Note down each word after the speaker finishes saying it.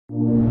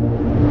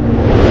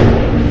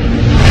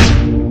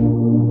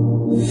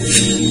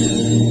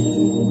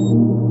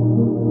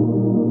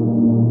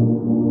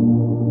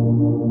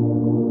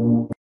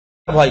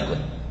ভয়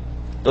করে।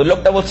 তো ওই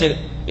লোকটা বলছে,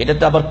 এটা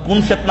তো আবার কোন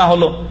ফিতনা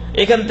হলো,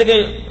 এখান থেকে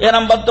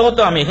এরাম বাঁধতে হতো,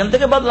 আমি এখান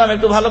থেকে বাঁধলাম,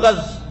 একটু ভালো কাজ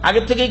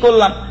আগের থেকেই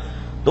করলাম।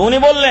 তো উনি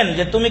বললেন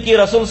যে তুমি কি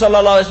রাসূল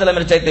সাল্লাল্লাহু আলাইহি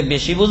ওয়াসাল্লামের চাইতে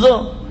বেশি বুঝো?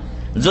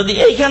 যদি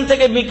এইখান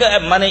থেকে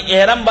মানে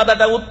ইহরাম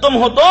বাঁধাটা উত্তম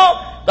হতো,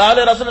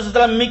 তাহলে রাসূল সাল্লাল্লাহু আলাইহি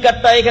ওয়াসাল্লাম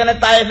মিকাতটা এখানে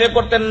তায়েফে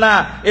করতেন না,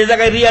 এই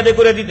জায়গায় রিয়াদে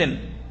করে দিতেন।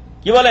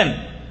 কি বলেন?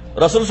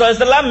 রাসূল সাল্লাল্লাহু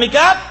আলাইহি ওয়াসাল্লাম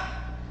মিকাত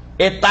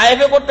এই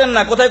তায়েফে করতেন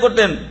না, কোথায়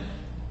করতেন?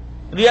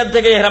 রিয়াদ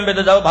থেকে ইহরাম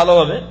বেঁধে যাও, ভালো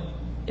হবে,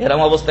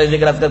 ইহরাম অবস্থায়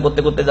জিকির আজকার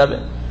করতে করতে যাবে।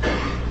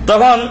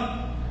 তখন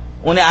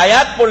উনি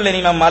আয়াত পড়লেন,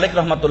 ইমাম মালিক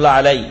রাহমাতুল্লাহ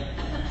আলাইহি,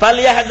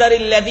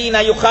 ফালিয়াহযারিল্লাযীনা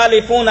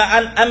ইউখালিফুনা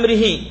আন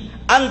আমরিহি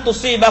আন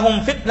তুসিবাহুম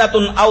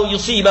ফিতনাতুন আও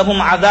ইউসিবাহুম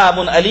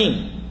আযাবুন আলীম।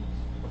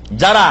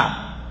 যারা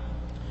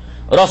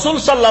রাসূল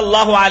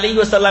সাল্লাল্লাহু আলাইহি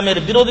ওয়াসাল্লামের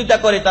বিরোধিতা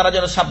করে তারা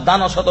যেন সাবধান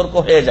ও সতর্ক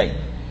হয়ে যায়।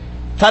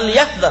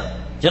 ফালিয়াহযার,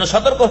 যেন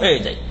সতর্ক হয়ে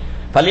যায়।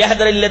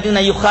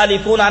 ফালিয়াহযারিল্লাযীনা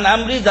ইউখালিফুনা আন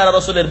আমরি, যারা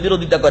রাসূলের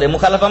বিরোধিতা করে।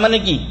 মুখালাফা মানে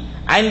কি?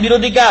 আইন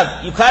বিরোধী কাজ।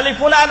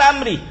 ইউখালিফুনা আন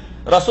আমরি,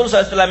 রাসূল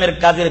সাল্লাল্লাহু আলাইহি ওয়াসাল্লামের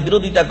কাজের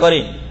বিরোধিতা করে,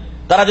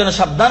 তারা যেন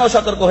সাবধান ও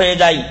সতর্ক হয়ে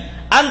যায়।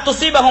 আন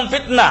তুসিবাহুম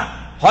ফিতনা,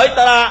 হয়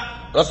তারা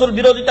রাসূল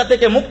বিরোধিতা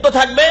থেকে মুক্ত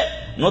থাকবে,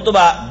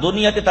 নতুবা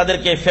দুনিয়াতে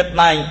তাদেরকে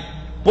ফিতনায়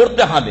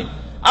পড়তে হবে।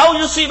 আও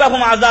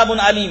ইউসিবাহুম আযাবুন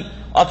আলীম,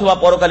 অথবা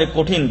পরকালে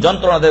কঠিন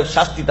যন্ত্রণাদায়ক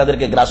শাস্তি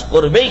তাদেরকে গ্রাস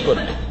করবেই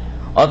করবে।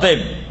 অতএব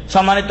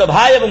সম্মানিত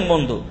ভাই এবং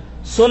বন্ধু,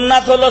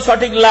 সুন্নাত হলো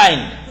সঠিক লাইন,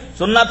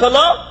 সুন্নাত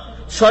হলো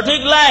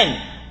সঠিক লাইন,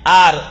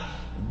 আর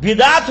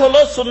বিদআত হলো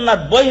সুন্নাত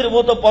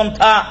বহির্ভূত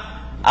পন্থা।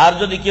 আর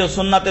যদি কেউ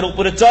সুন্নাতের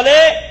উপরে চলে,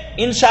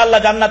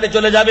 ইনশাআল্লাহ জান্নাতে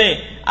চলে যাবে।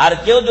 আর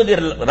কেউ যদি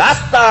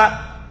রাস্তা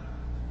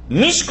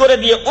মিস করে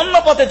দিয়ে অন্য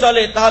পথে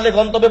চলে, তাহলে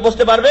গন্তব্যে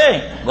পৌঁছতে পারবে?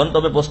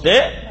 গন্তব্যে পৌঁছতে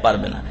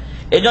পারবে না।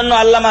 এই জন্য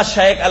আল্লামা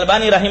শাইখ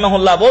আলবানী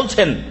রাহিমাহুল্লাহ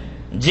বলছেন,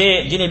 যে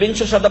যিনি বিংশ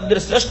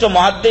শতাব্দীর শ্রেষ্ঠ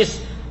মুহাদ্দিস,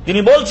 তিনি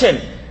বলছেন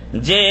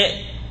যে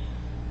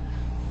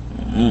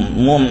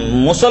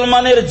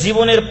মুসলমানের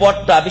জীবনের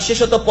পথটা,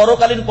 বিশেষত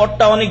পরকালীন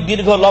পথটা অনেক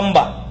দীর্ঘ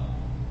লম্বা।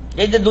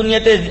 এই যে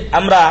দুনিয়াতে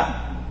আমরা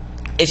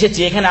এসেছি,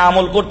 এখানে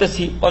আমল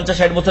করতেছি,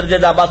 50-60 বছর যে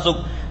যা বাঁচুক,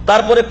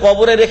 তারপরে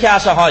কবরে রেখে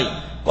আসা হয়।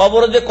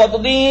 কবরে যে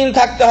কতদিন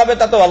থাকতে হবে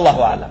তা তো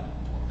আল্লাহু আ'লাম।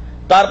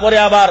 তারপরে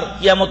আবার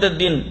কিয়ামতের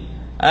দিন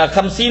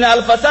 50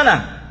 আলফা সানা,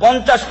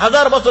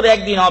 50,000 বছর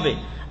একদিন হবে,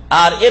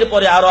 আর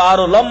এরপরে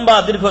আরো লম্বা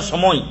দীর্ঘ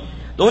সময়।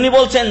 তো উনি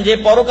বলছেন যে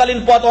পরকালীন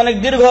পথ অনেক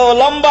দীর্ঘ ও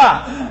লম্বা।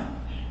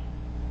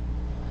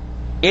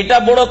 এটা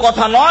বড়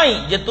কথা নয়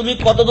যে তুমি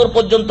কতদূর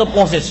পর্যন্ত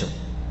পৌঁছেছো,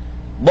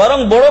 বরং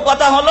বড়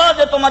কথা হলো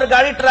যে তোমার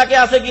গাড়ি ট্রাকে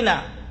আছে কিনা,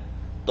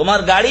 তোমার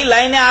গাড়ি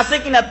লাইনে আছে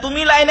কিনা,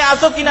 তুমি লাইনে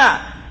আসো কিনা।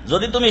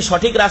 যদি তুমি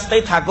সঠিক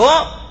রাস্তায় থাকো,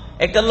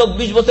 একটা লোক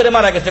 20 বছরে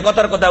মারা গেছে,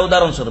 কথার কথা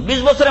উদাহরণস্বরূপ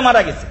 20 বছরে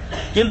মারা গেছে,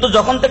 কিন্তু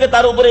যখন থেকে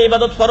তার উপরে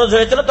ইবাদত ফরজ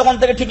হয়েছিল তখন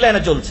থেকে ঠিক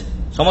লাইনে চলছে।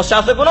 সমস্যা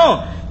আছে?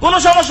 কোনো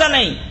সমস্যা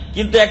নেই।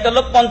 কিন্তু একটা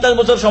লোক 50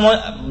 বছর সময়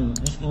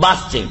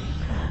বাঁচছে,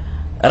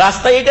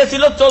 রাস্তা এটা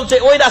ছিল, চলছে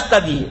ওই রাস্তা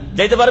দিয়ে,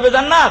 যেতে পারবে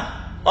জান্নাত?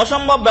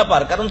 অসম্ভব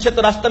ব্যাপার, কারণ সে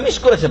তো রাস্তা মিস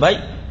করেছে। ভাই,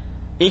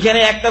 এখানে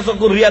একটা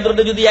চক্কর, রিয়াদ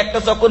রোডে যদি একটা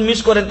চক্কর মিস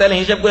করেন, তাহলে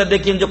হিসাব করে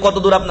দেখেন যে কত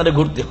দূর আপনাদের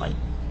ঘুরতে হয়।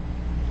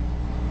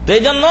 তো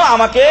এই জন্য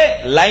আমাকে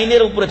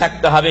লাইনের উপরে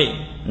থাকতে হবে,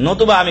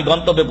 নতুবা আমি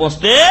গন্তব্যে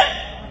পৌঁছতে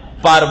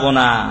পারবো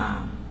না।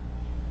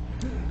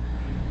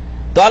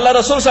 তো আল্লাহ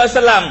রাসূল সাল্লাল্লাহু আলাইহি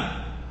ওয়াসাল্লাম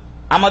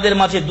আমাদের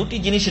মাঝে দুটি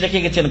জিনিস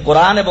রেখে গেছেন,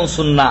 কোরআন এবং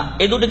সুন্নাহ।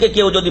 এই দুটিকে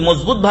কেউ যদি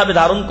মজবুত ভাবে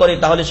ধারণ করে,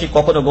 তাহলে সে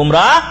কখনো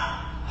গোমরাহ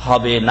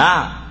হবে না।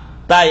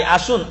 তাই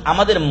আসুন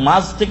আমাদের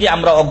মাঝ থেকে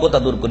আমরা অজ্ঞতা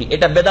দূর করি।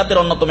 এটা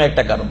বেদাতের অন্যতম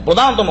একটা কারণ,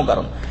 প্রধানতম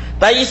কারণ।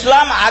 তাই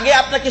ইসলাম আগে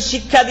আপনাকে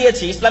শিক্ষা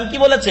দিয়েছে। ইসলাম কি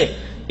বলেছে?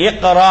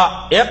 ইকরা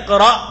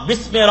ইকরা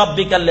বিসমি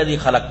রাব্বিকাল্লাযী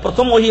খালাক।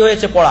 প্রথম ওহী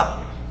হয়েছে পড়া।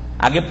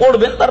 আগে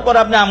পড়বেন, তারপর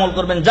আপনি আমল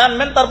করবেন,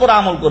 জানবেন, তারপর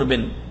আমল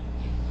করবেন।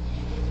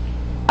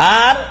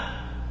 আর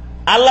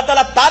আল্লাহ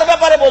তাআলা তার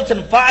ব্যাপারে বলছেন,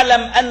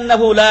 ফা'লাম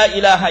আন্নাহু লা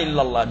ইলাহা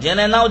ইল্লাল্লাহ,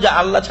 জেনে নাও যে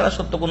আল্লাহ ছাড়া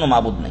সত্য কোনো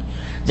মাবুদ নাই।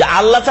 যে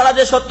আল্লাহ ছাড়া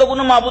যে সত্য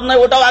কোনো মাবুদ নাই,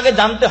 ওটাও আগে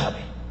জানতে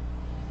হবে।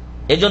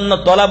 এজন্য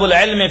তলাবুল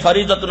ইলমি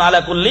ফরিজাতুন আলা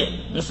কুল্লি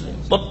মুসলিম,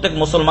 প্রত্যেক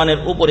মুসলমানের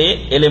উপরে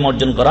ইলম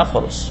অর্জন করা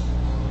ফরজ।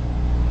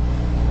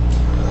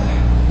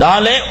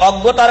 তাহলে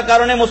অজ্ঞতার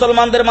কারণে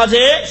মুসলমানদের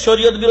মাঝে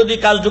শরীয়ত বিরোধী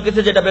কাজ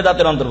ঢুকেছে, যেটা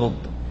বেদাতের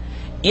অন্তর্ভুক্ত।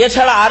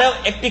 এছাড়া আরো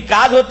একটি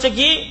কাজ হচ্ছে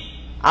কি,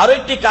 আরো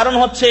একটি কারণ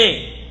হচ্ছে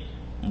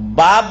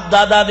বাপ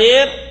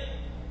দাদাদের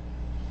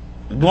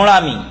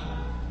গোঁড়ামি।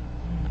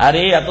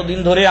 আরে এতদিন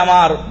ধরে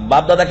আমার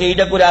বাপ দাদাকে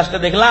এইটা করে আসতে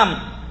দেখলাম,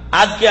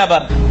 আজকে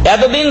আবার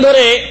এতদিন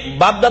ধরে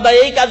বাপ দাদা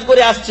এই কাজ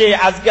করে আসছে,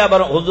 আজকে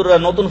আবার হুজুররা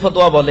নতুন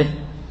ফতোয়া বলে।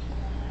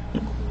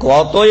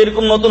 কত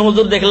এরকম নতুন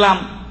হুজুর দেখলাম।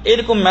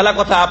 এরকম মেলা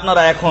কথা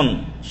আপনারা এখন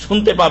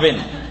শুনতে পাবেন।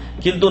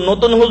 কিন্তু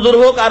নতুন হুজুর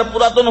হোক আর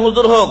পুরাতন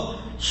হুজুর হোক,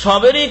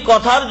 সবেরই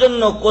কথার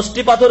জন্য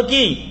কষ্টি পাথর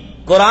কি?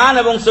 কোরআন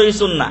এবং সহিহ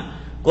সুন্নাহ।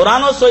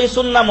 কোরআন ও সহিহ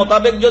সুন্নাহ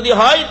মোতাবেক যদি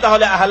হয়,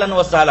 তাহলে আহলান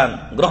ওয়া সাহলান,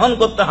 গ্রহণ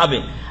করতে হবে।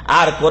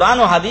 আর কোরআন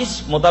ও হাদিস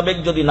মোতাবেক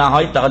যদি না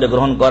হয়, তাহলে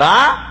গ্রহণ করা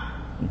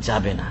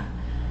যাবে না।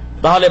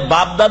 তাহলে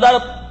বাপ দাদার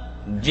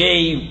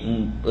যেই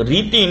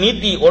রীতি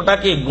নীতি,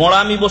 ওটাকে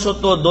গোঁড়ামি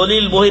বশত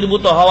দলিল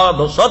বহির্ভূত হওয়া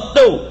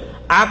সত্ত্বেও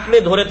আঁকড়ে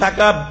ধরে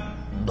থাকা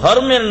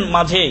ধর্মের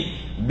মাঝে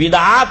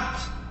বিদআত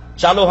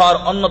চালু হওয়ার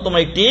অন্যতম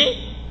একটি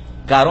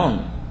কারণ।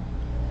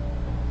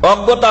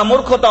 অজ্ঞতা,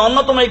 মূর্খতা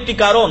অন্যতম একটি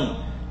কারণ।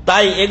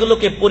 তাই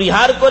এগুলোকে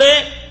পরিহার করে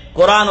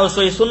কোরআন ও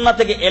সহিহ সুন্নাহ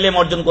থেকে ইলম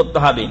অর্জন করতে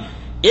হবে।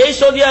 এই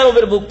সৌদি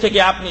আরবের বুক থেকে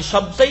আপনি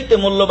সবচাইতে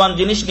মূল্যবান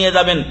জিনিস নিয়ে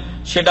যাবেন,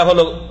 সেটা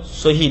হলো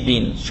সহি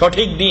দিন,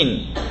 সঠিক দিন।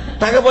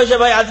 টাকা পয়সা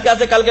ভাই আজকে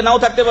আছে কালকে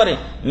নাও থাকতে পারে।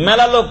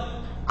 মেলা লোক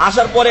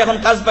আসার পরে এখন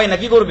কাজ পায় না,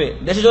 কি করবে?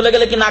 দেশে চলে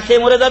গেলে কি না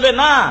খেয়ে মরে যাবে?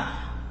 না।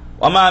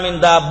 ওয়া মিন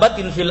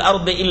দাব্বাতিন ফিল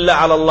আরদি ইল্লা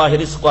আলাল্লাহি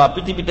রিজকুহা,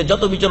 পৃথিবীতে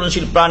যত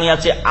বিচরণশীল প্রাণী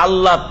আছে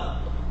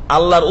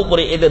আল্লাহর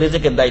উপরে এদের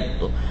রিজেকের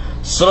দায়িত্ব।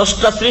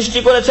 স্রষ্টা সৃষ্টি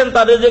করেছেন,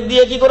 তার রিজেক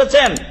দিয়ে কি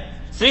করেছেন?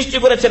 সৃষ্টি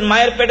করেছেন।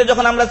 মায়ের পেটে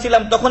যখন আমরা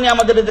ছিলাম তখনই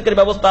আমাদের রিজেকের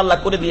ব্যবস্থা আল্লাহ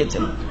করে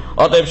দিয়েছেন।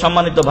 অতএব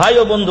সম্মানিত ভাই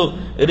ও বন্ধু,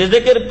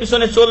 রিজেকের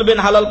পিছনে চলবেন,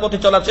 হালাল পথে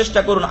চলার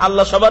চেষ্টা করুন।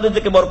 আল্লাহ সবার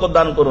রিজেকে বরকত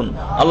দান করুন,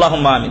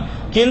 আল্লাহুম্মা আমিন।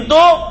 কিন্তু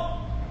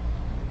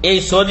এই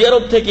সৌদি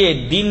আরব থেকে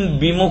দিন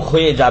বিমুখ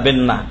হয়ে যাবেন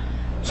না।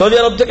 সৌদি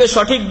আরব থেকে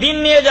সঠিক দিন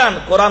নিয়ে যান,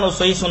 কোরআন ও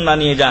সহিহ সুন্নাহ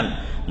নিয়ে যান।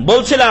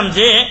 বলছিলাম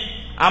যে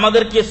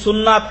আমাদেরকে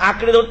সুন্নাত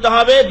আঁকড়ে ধরতে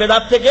হবে,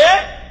 বেদাত থেকে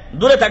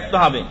দূরে থাকতে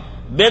হবে।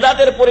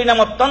 বেদাতের পরিণাম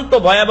অত্যন্ত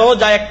ভয়াবহ,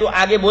 যা একটু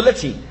আগে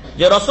বলেছি,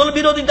 যে রসুল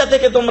বিরোধিতা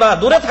থেকে তোমরা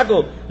দূরে থাকো,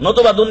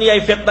 নতুবা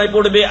দুনিয়ায় ফিতনায়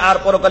পড়বে আর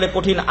পরকালে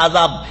কঠিন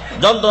আযাব,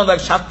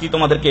 যন্ত্রণাদায়ক শাস্তি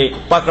তোমাদেরকে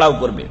পাকড়াও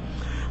করবে।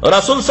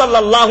 রাসূল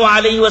সাল্লাল্লাহু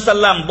আলাইহি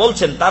ওয়াসাল্লাম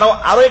বলছেন, তারাও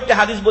আরো একটা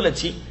হাদিস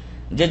বলেছি,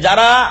 যে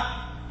যারা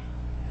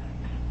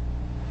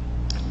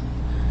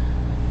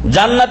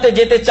জান্নাতে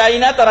যেতে চায়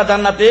না তারা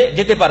জান্নাতে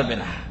যেতে পারবে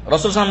না।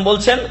 রাসূল সাল্লাল্লাহু আলাইহি ওয়াসাল্লাম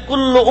বলছেন,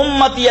 কুল্লু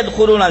উম্মতি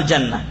ইয়াদখুলুনাল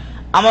জান্নাহ,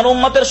 আমার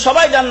উম্মতের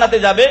সবাই জান্নাতে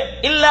যাবে,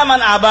 ইল্লা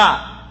মান আবা,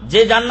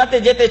 যে জান্নাতে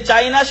যেতে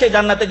চায় না সে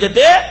জান্নাতে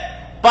যেতে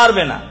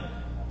পারবে না।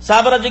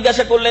 সাহাবারা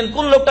জিজ্ঞাসা করলেন,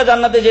 কোন লোকটা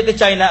জান্নাতে যেতে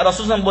চায় না?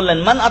 রাসূল সাল্লাল্লাহু আলাইহি ওয়াসাল্লাম বললেন,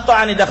 মান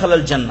আতাআনি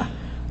দাখালাল জান্নাহ,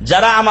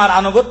 যারা আমার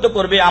আনুগত্য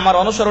করবে, আমার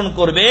অনুসরণ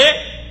করবে,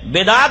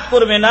 বেদাত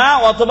করবে না,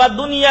 অথবা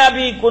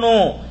দুনিয়াবি কোনো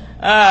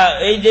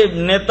এই যে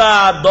নেতা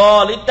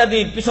দল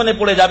ইত্যাদির পিছনে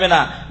পড়ে যাবে না,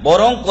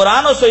 বরং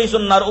কোরআন ও সহিহ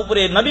সুন্নাহর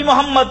উপরে নবী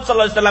মুহাম্মদ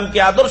সাল্লাল্লাহু আলাইহি সাল্লামকে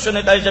আদর্শ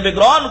নেতা হিসেবে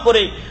গ্রহণ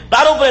করে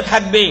তার উপরে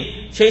থাকবে,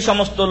 সেই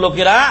সমস্ত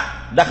লোকেরা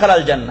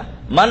দাখালাল জান্নাহ।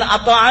 মান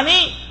আতাআনি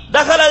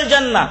দাখালাল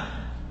জান্নাহ,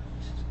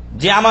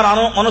 যে আমার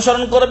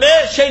অনুসরণ করবে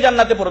সেই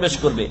জান্নাতে প্রবেশ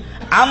করবে।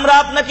 আমরা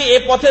আপনাকে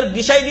এই পথের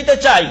দিশাই দিতে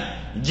চাই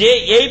যে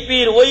এই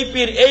পীর ওই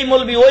পীর, এই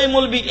মৌলবি ওই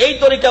মৌলবি, এই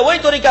তরিকা ওই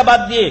তরিকা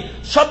বাদ দিয়ে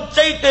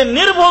সবচাইতে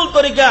নির্ভুল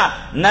তরিকা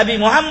নবী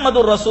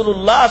মুহাম্মদুর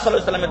রাসূলুল্লাহ সাল্লাল্লাহু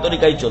আলাইহি ওয়াসাল্লামের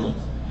তরিকায় চলুন।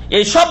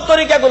 এই সব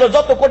তরিকাগুলো,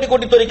 যত কোটি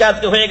কোটি তরিকা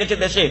আজকে হয়ে গেছে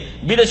দেশে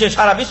বিদেশে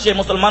সারা বিশ্বে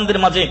মুসলমানদের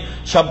মাঝে,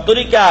 সব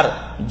তরিকার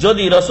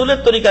যদি রাসূলের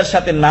তরিকার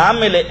সাথে না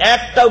মেলে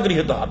একটাও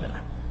গৃহীত হবে না।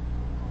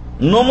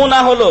 নমুনা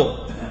হলো,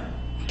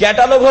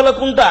 ক্যাটালগ হলো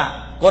কোনটা?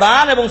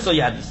 কোরআন এবং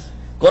সহিহ হাদিস।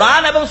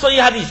 কোরআন এবং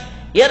সহিহ হাদিস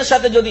এর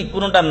সাথে যদি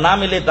কোনটা না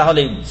মিলে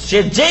তাহলে সে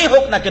যেই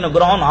হোক না কেন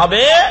গ্রহণ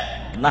হবে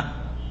না।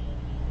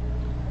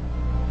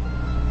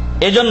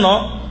 এজন্য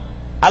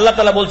আল্লাহ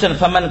তাআলা বলছেন,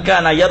 ফামান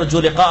কানা ইয়ারজু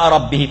লিকা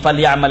রাব্বিহি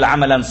ফালইআমাল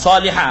আমালান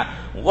সালিহা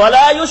ওয়া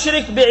লা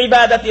ইউশরিক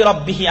বিইবাদাতি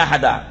রাব্বিহি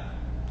আহাদা,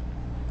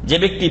 যে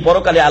ব্যক্তি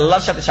পরকালে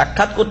আল্লাহর সাথে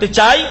সাক্ষাৎ করতে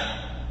চায়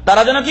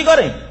তারা যেন কি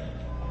করে?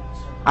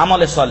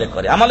 আমলে সালেহ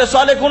করে। আমলে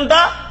সালেহ কোনটা?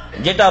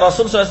 যেটা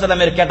রাসূল সাল্লাল্লাহু আলাইহি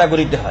ওয়াসাল্লামের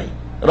ক্যাটাগরিতে হয়,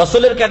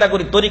 রাসূলের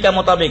ক্যাটাগরি তরিকা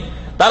মোতাবেক,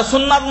 তার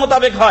সুন্নাত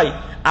মোতাবেক হয়।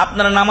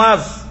 আপনার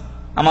নামাজ,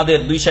 আমাদের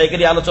দুই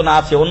শাইখেরই আলোচনা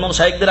আছে, অন্য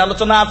শাইখদের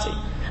আলোচনা আছে।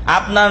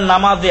 আপনার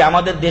নামাজে,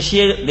 আমাদের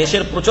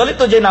দেশের প্রচলিত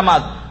যে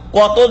নামাজ,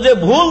 কত যে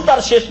ভুল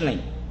তার শেষ নেই।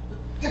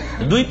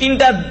 দুই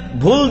তিনটা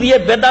ভুল দিয়ে,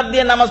 বেদাত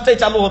দিয়ে নামাজটাই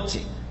চালু হচ্ছে।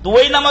 তো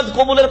ওই নামাজ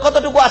কবুলের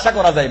কতটুকু আশা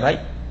করা যায় ভাই?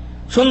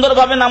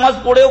 সুন্দরভাবে নামাজ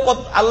পড়েও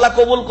আল্লাহ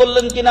কবুল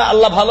করলেন কিনা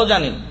আল্লাহ ভালো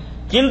জানেন,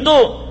 কিন্তু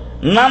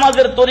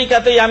নামাজের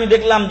তরিকাতেই আমি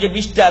দেখলাম যে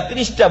 20টা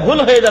 30টা ভুল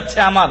হয়ে যাচ্ছে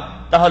আমার।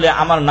 তাহলে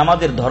আমার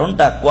নামাজের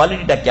ধরনটা,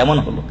 কোয়ালিটিটা কেমন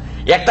হলো?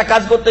 একটা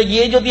কাজ করতে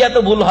গিয়ে যদি এত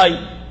ভুল হয়,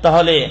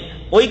 তাহলে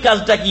ওই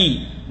কাজটা কি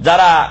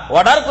যারা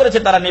অর্ডার করেছে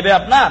তারা নেবে?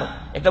 আপনার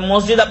একটা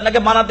মসজিদ আপনাকে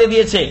বানাতে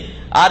দিয়েছে,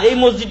 আর এই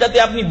মসজিদটাতে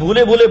আপনি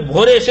ভুলে ভুলে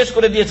ভরে শেষ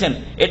করে দিয়েছেন,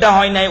 এটা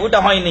হয় নাই ওটা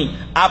হয়নি,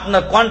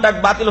 আপনার কন্ট্রাক্ট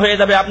বাতিল হয়ে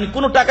যাবে, আপনি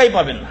কোনো টাকাই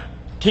পাবেন না।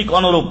 ঠিক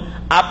অনুরূপ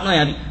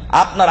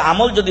আপনার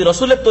আমল যদি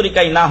রাসূলের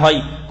তরিকায় না হয়,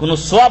 কোনো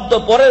সওয়াব তো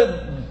পরে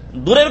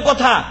দূরের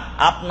কথা,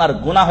 আপনার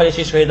গুনাহ হয়ে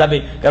শেষ হয়ে যাবে,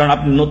 কারণ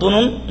আপনি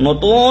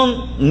নতুন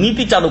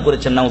নীতি চালু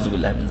করেছেন।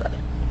 নাউযুবিল্লাহি মিন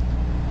যালিক।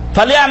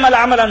 ফালিয়ামাল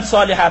আমালান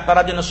সালিহা,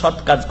 তারা যেন সৎ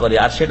কাজ করে,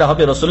 আর সেটা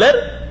হবে রাসূলের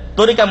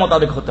তরিকা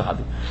মোতাবেক হতে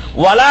হবে।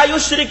 ওয়ালা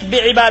ইউশরিক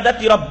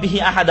বিইবাদাতি রাব্বিহি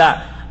আহাদা,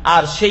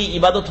 আর সেই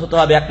ইবাদত হতে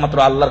হবে একমাত্র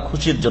আল্লাহর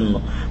খুশির জন্য,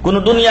 কোন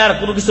দুনিয়ার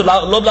কোনো কিছু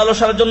লোভ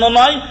লালসার জন্য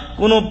নয়,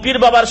 কোন পীর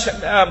বাবার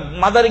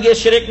মাজারে গিয়ে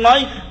শিরক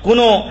নয়, কোন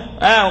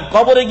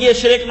কবরে গিয়ে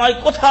শিরক নয়।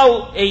 কোথাও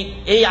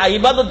এই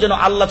ইবাদত যেন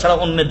আল্লাহ ছাড়া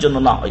অন্যের জন্য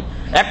না হয়,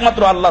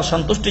 একমাত্র আল্লাহর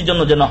সন্তুষ্টির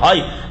জন্য যেন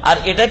হয়। আর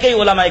এটাকেই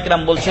উলামা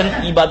ইকরাম বলছেন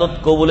ইবাদত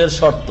কবুলের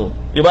শর্ত।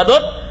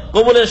 ইবাদত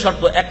কবুলের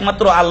শর্ত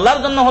একমাত্র আল্লাহর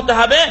জন্য হতে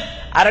হবে,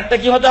 আর একটা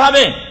কি হতে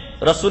হবে?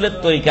 রাসূলের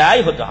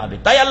তরিকায় হতে হবে।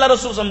 তাই আল্লাহ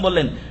রাসূল সাল্লাল্লাহু আলাইহি ওয়াসাল্লাম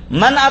বললেন,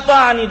 মান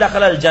আতাআনি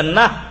দাখালাল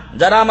জান্নাহ,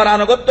 যারা আমার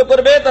আনুগত্য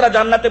করবে তারা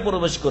জান্নাতে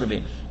প্রবেশ করবে।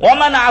 ওয়া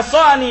মান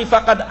আসানি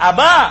ফাকাদ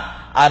আবা,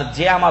 আর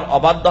যে আমার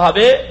অবাধ্য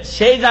হবে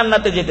সেই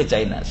জান্নাতে যেতে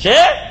চায় না, সে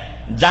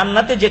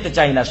জান্নাতে যেতে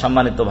চায় না।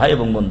 সম্মানিত ভাই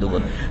এবং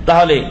বন্ধুগণ,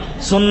 তাহলে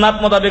সুন্নাত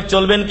মোতাবেক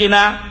চলবেন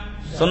কিনা?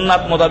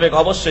 সুন্নাত মোতাবেক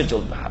অবশ্যই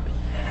চলতে হবে।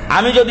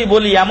 আমি যদি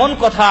বলি এমন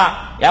কথা,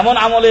 এমন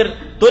আমলের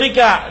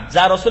তরিকা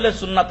যা রাসূলের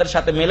সুন্নাতের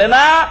সাথে মেলে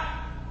না,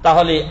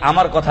 তাহলে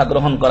আমার কথা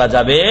গ্রহণ করা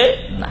যাবে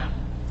না।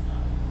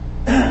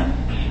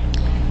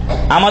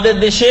 আমাদের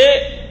দেশে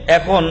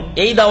এখন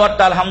এই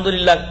দাওয়াতটা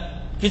আলহামদুলিল্লাহ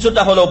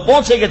কিছুটা হলেও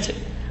পৌঁছে গেছে,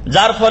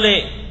 যার ফলে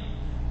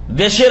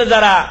দেশের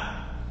যারা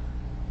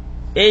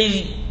এই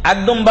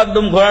একদম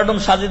বাগদম ঘোড়াডুম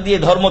সাজে দিয়ে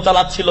ধর্ম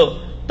চালাচ্ছিল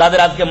তাদের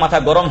আজকে মাথা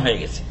গরম হয়ে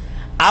গেছে।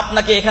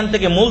 আপনাকে এখান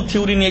থেকে মূল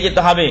থিওরি নিয়ে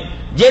যেতে হবে,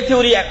 যে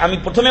থিওরি আমি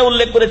প্রথমে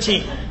উল্লেখ করেছি।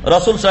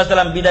 রাসূল সাল্লাল্লাহু আলাইহি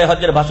ওয়াসাল্লাম বিদায়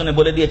হজ্জের ভাষণে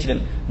বলে দিয়েছিলেন,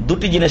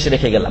 দুটি জিনিস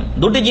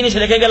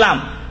রেখে গেলাম,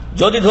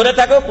 যদি ধরে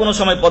থাকো কোনো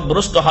সময়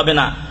পথভ্রষ্ট হবে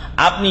না।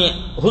 আপনি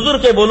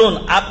হুজুরকে বলুন,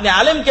 আপনি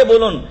আলেমকে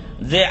বলুন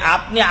যে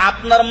আপনি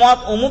আপনার মত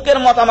অমুকের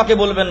মত আমাকে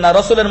বলবেন না,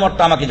 রাসূলের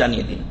মতটা আমাকে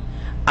জানিয়ে দিন।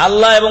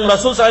 আল্লাহ এবং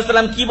রাসূল সাল্লাল্লাহু আলাইহি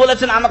ওয়াসাল্লাম কি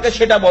বলেছেন আমাকে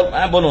সেটা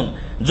বলুন।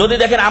 যদি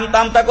দেখেন আমতা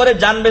আমতা করে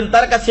জানবেন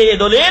তার কাছে এই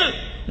দলিল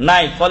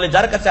নাই, ফলে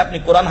যার কাছে আপনি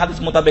কোরআন হাদিস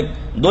মোতাবেক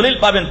দলিল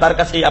পাবেন তার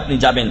কাছেই আপনি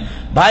যাবেন।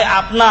 ভাই,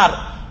 আপনার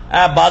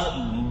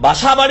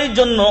বাসা বাড়ির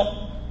জন্য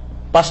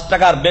 5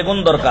 টাকার বেগুন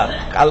দরকার,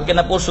 কালকে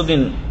না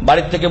পরশুদিন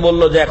বাড়ির থেকে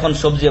বললো যে এখন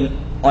সবজি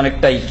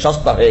অনেকটাই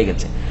সস্তা হয়ে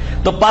গেছে,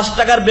 তো 5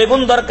 টাকার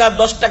বেগুন দরকার,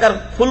 10 টাকার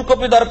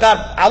ফুলকপি দরকার,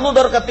 আলু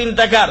দরকার 3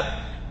 টাকার।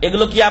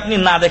 এগুলো কি আপনি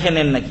না দেখে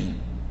নেন নাকি?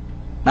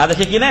 না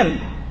দেখে কিনেন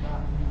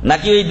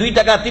নাকি? ওই 2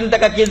 টাকা 3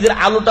 টাকা কেজির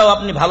আলুটাও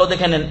আপনি ভালো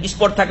দেখে নেন,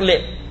 স্পট থাকলে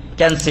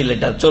ক্যান্সেল,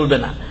 এটা চলবে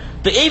না।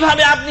 তো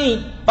এইভাবে আপনি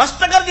 5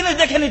 টাকার জিনিস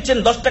দেখে নিচ্ছেন,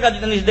 10 টাকার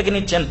জিনিস দেখে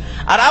নিচ্ছেন,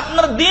 আর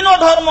আপনার দিন ও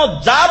ধর্ম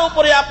যার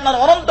উপরে আপনার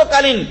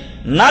অনন্তকালীন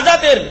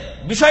নাজাতের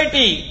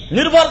বিষয়টি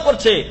নির্ভর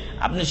করছে,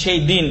 আপনি সেই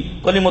দিন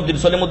কলিমুদ্দিন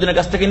সলিমুদ্দিনের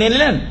কাছ থেকে নিয়ে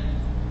নিলেন।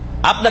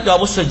 আপনাকে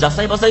অবশ্যই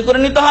যাচাই বাছাই করে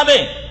নিতে হবে,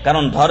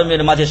 কারণ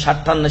ধর্মের মাঝে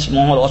স্বার্থান্বেষী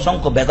মহল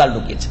অসংখ্য ভেজাল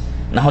ঢুকিয়েছে।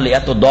 না হলে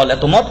এত দল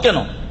এত মত কেন?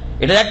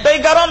 এটা একটাই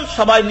কারণ,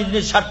 সবাই নিজ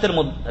নিজ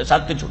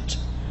স্বার্থে ছুটছে।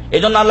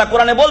 এই জন্য আল্লাহ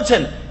কোরআনে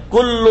বলছেন,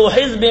 কুল্লু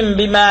হিজবিন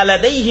বিমা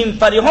লাদাইহিম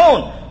ফারিহুন,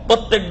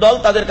 প্রত্যেক দল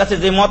তাদের কাছে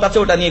যে মত আছে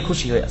ওটা নিয়ে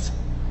খুশি হয়ে আছে,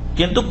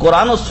 কিন্তু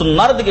কোরআন ও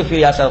সুন্নাহর দিকে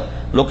ফিরে আসা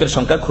লোকের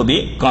সংখ্যা খুবই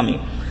কমই।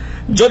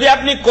 যদি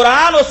আপনি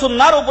কোরআন ও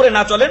সুন্নাহর উপরে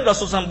না চলেন,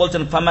 রাসূল সাল্লাল্লাহু আলাইহি ওয়াসাল্লাম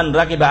বলছেন, ফামান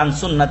রাকিবা আন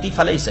সুন্নতি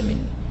ফালাইসা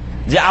মিন্নি,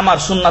 যে আমার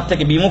সুন্নাত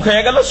থেকে বিমুখ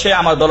হয়ে গেল সে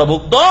আমার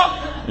দলভুক্ত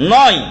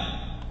নয়।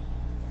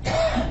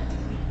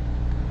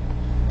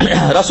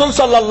 রাসূল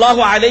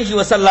সাল্লাল্লাহু আলাইহি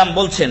ওয়াসাল্লাম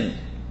বলছেন,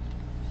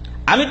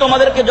 আমি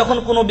তোমাদেরকে যখন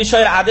কোনো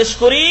বিষয়ের আদেশ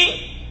করি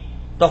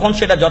তখন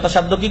সেটা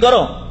যথাসাধ্য কি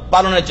করো?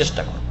 পালনের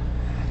চেষ্টা করো।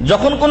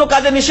 যখন কোনো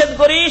কাজে নিষেধ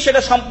করি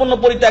সেটা সম্পূর্ণ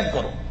পরিত্যাগ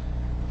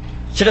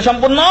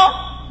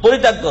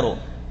করো।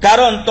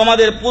 কারণ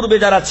তোমাদের পূর্বে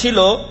যারা ছিল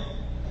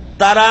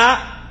তারা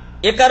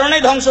এ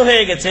কারণেই ধ্বংস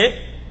হয়ে গেছে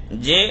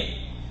যে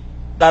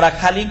তারা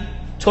খালি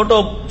ছোট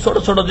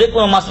ছোট যে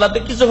কোনো মাসলাতে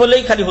কিছু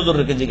হলেই খালি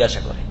হুজুরকে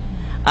জিজ্ঞাসা করে,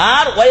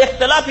 আর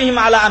ওয়াইখতিলাফিহিম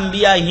আলা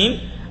আম্বিয়াহিম,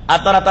 আর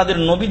তারা তাদের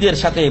নবীদের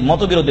সাথে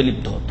মতবিরোধে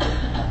লিপ্ত হতো।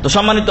 তো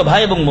সম্মানিত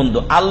ভাই এবং বন্ধু,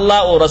 আল্লাহ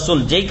ও রাসূল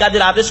যেই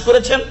কাজের আদেশ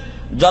করেছেন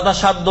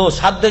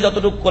সাধ্যে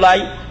যতটুকু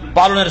কোলাই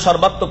পালনের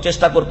সর্বাত্মক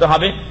চেষ্টা করতে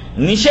হবে,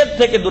 নিষেধ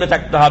থেকে দূরে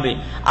থাকতে হবে।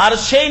 আর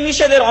সেই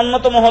নিষেধের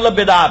অন্যতম হলো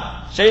বেদাত,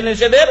 সেই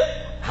নিষেধের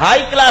হাই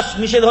ক্লাস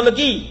নিষেধ হলো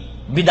কি?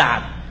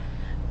 বিদআত।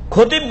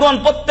 খতিবগণ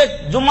প্রত্যেক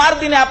জুমার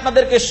দিনে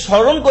আপনাদেরকে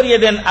স্মরণ করিয়ে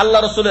দেন আল্লাহ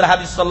রাসূলের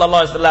হাদিস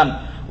সাল্লাল্লাহু আলাইহি ওয়াসাল্লাম,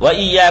 ওয়া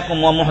ইয়াকুম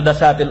ওয়া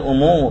মুহদাসাতিল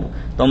উমুর,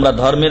 তোমরা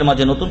ধর্মের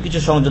মাঝে নতুন কিছু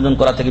সংযোজন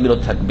করা থেকে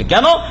বিরত থাকবে।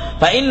 কেন?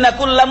 ফা ইন্না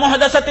কুল্লা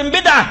মুহদাসাতিন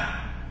বিদআহ,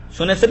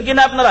 শুনেছেন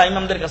কিনা আপনারা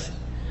ইমামদের কাছে?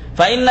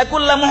 ফা ইন্না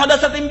কুল্লা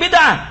মুহদাসাতিন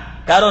বিদআহ,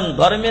 কারণ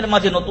ধর্মের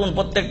মাঝে নতুন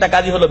প্রত্যেকটা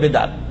কাজই হলো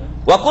বেদাত।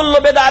 ওয়া কুল্লু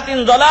বিদআতিন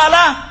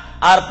দালালাহ,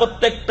 আর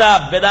প্রত্যেকটা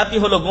বেদাতি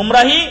হলো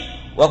গুমরাহি।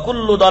 ওয়া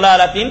কুল্লু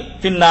দালালাতিন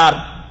ফিন্নার,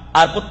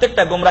 আর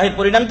প্রত্যেকটা গুমরাহির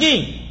পরিণাম কি?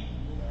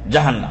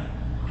 জাহান্নাম।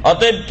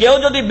 অতএব কেউ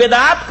যদি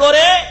বেদাত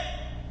করে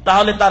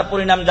তাহলে তার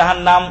পরিণাম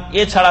জাহান্নাম,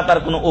 এছাড়া তার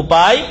কোনো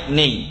উপায়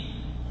নেই।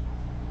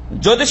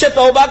 যদি সে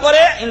তওবা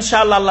করে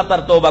ইনশাআল্লাহ আল্লাহ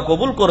তার তওবা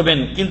কবুল করবেন,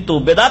 কিন্তু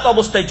বেদাত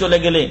অবস্থায় চলে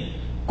গেলে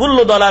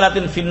কুল্লু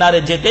দালালাতিন ফিন্নারে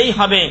যেতেই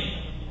হবে।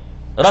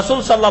 রাসূল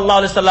সাল্লাল্লাহু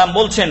আলাইহি সাল্লাম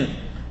বলছেন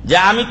যে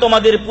আমি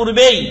তোমাদের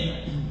পূর্বেই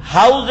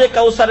হাউজে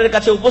কাউসারের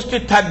কাছে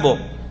উপস্থিত থাকব,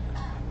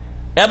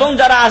 এবং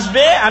যারা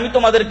আসবে আমি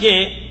তোমাদেরকে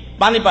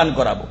পানি পান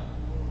করাবো।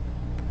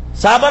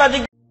 সাহাবারা